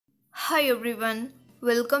Hi everyone,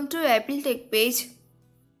 welcome to Apple Tech page.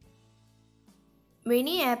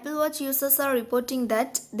 Many Apple Watch users are reporting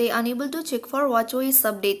that they are unable to check for watchOS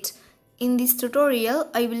update. In this tutorial,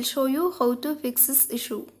 I will show you how to fix this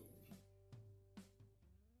issue.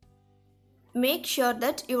 Make sure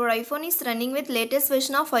that your iPhone is running with latest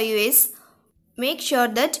version of iOS. Make sure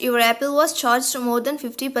that your Apple Watch charged more than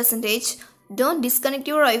 50%. Don't disconnect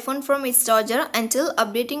your iPhone from its charger until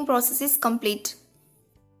updating process is complete.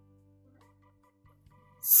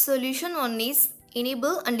 Solution 1 is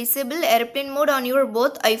enable and disable airplane mode on your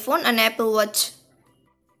both iPhone and Apple Watch.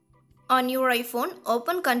 On your iPhone,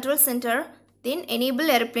 open Control Center, then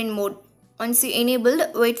enable airplane mode. Once you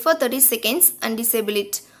enabled, wait for 30 seconds and disable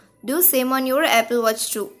it. Do same on your Apple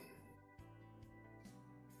Watch too.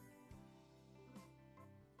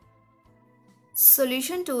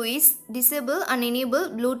 Solution 2 is disable and enable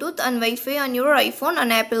Bluetooth and Wi-Fi on your iPhone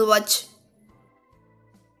and Apple Watch.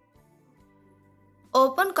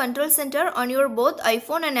 Open Control Center on your both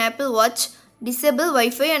iPhone and Apple Watch, disable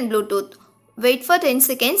Wi-Fi and Bluetooth. Wait for 10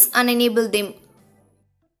 seconds and enable them.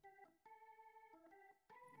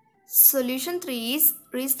 Solution 3 is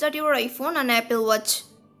restart your iPhone and Apple Watch.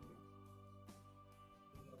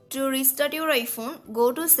 To restart your iPhone,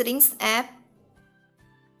 go to Settings app.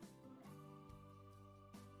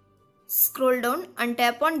 Scroll down and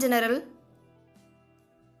tap on General.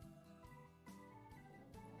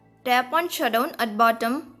 Tap on Shutdown at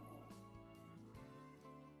bottom.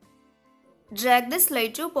 Drag the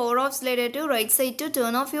slide to power off slider to right side to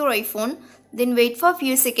turn off your iPhone. Then wait for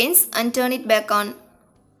few seconds and turn it back on.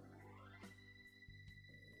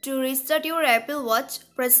 To restart your Apple Watch,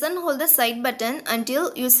 press and hold the side button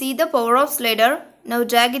until you see the power off slider. Now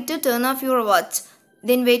drag it to turn off your watch.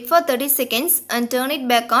 Then wait for 30 seconds and turn it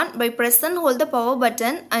back on by press and hold the power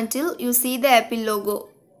button until you see the Apple logo.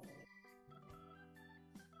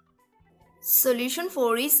 Solution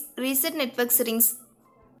 4 is reset network settings.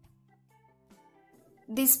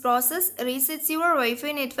 This process resets your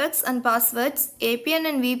Wi-Fi networks and passwords, APN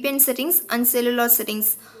and VPN settings and cellular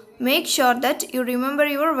settings. Make sure that you remember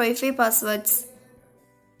your Wi-Fi passwords.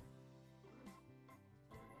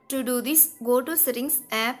 To do this, go to Settings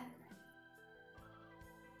app.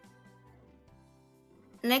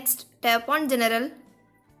 Next, tap on General.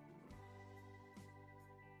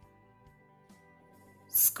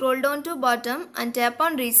 Scroll down to bottom and tap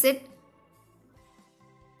on Reset.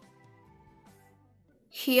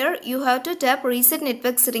 Here you have to tap Reset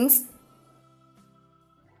Network Settings.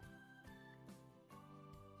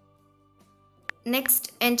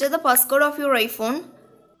 Next, enter the passcode of your iPhone.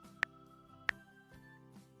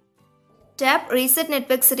 Tap Reset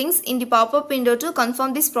Network Settings in the pop-up window to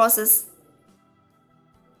confirm this process.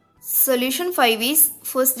 Solution 5 is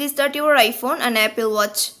first restart your iPhone and Apple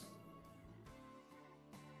Watch.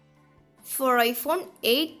 For iPhone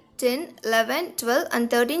 8, 10, 11, 12 and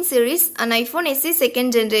 13 series and iPhone SE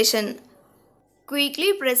second generation.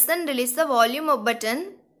 Quickly press and release the volume up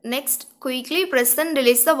button. Next, quickly press and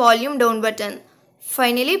release the volume down button.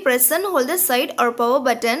 Finally, press and hold the side or power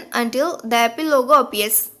button until the Apple logo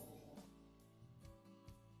appears.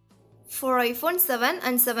 For iPhone 7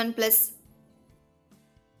 and 7 Plus.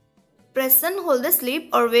 Press and hold the sleep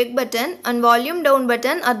or wake button and volume down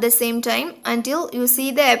button at the same time until you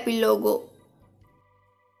see the Apple logo.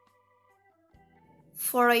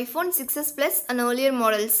 For iPhone 6s Plus and earlier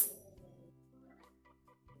models.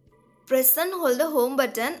 Press and hold the home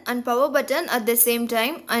button and power button at the same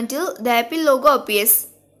time until the Apple logo appears.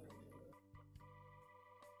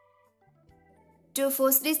 To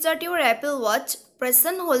first restart your Apple Watch, press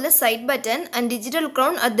and hold the side button and digital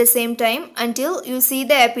crown at the same time until you see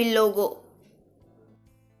the Apple logo.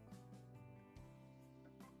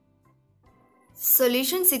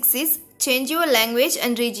 Solution 6 is change your language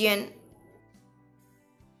and region.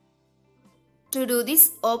 To do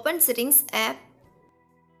this, open Settings app.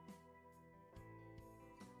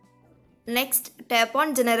 Next, tap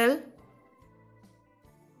on General.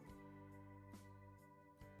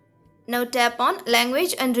 Now tap on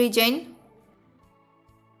Language and Region.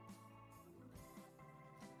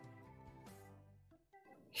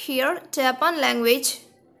 Here, tap on Language.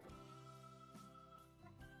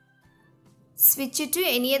 Switch it to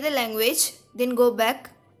any other language, then go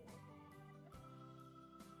back.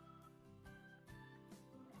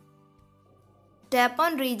 Tap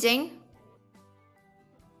on Region.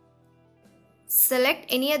 Select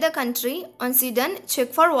any other country. Once you're done,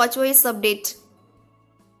 check for watchOS update.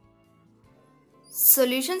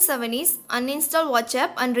 Solution 7 is uninstall Watch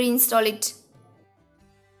app and reinstall it.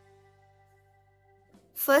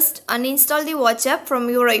 First, uninstall the Watch app from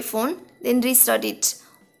your iPhone, then restart it.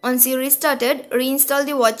 Once you restarted, reinstall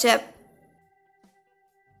the Watch app.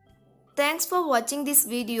 Thanks for watching this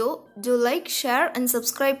video. Do like, share and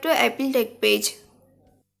subscribe to Apple Tech page.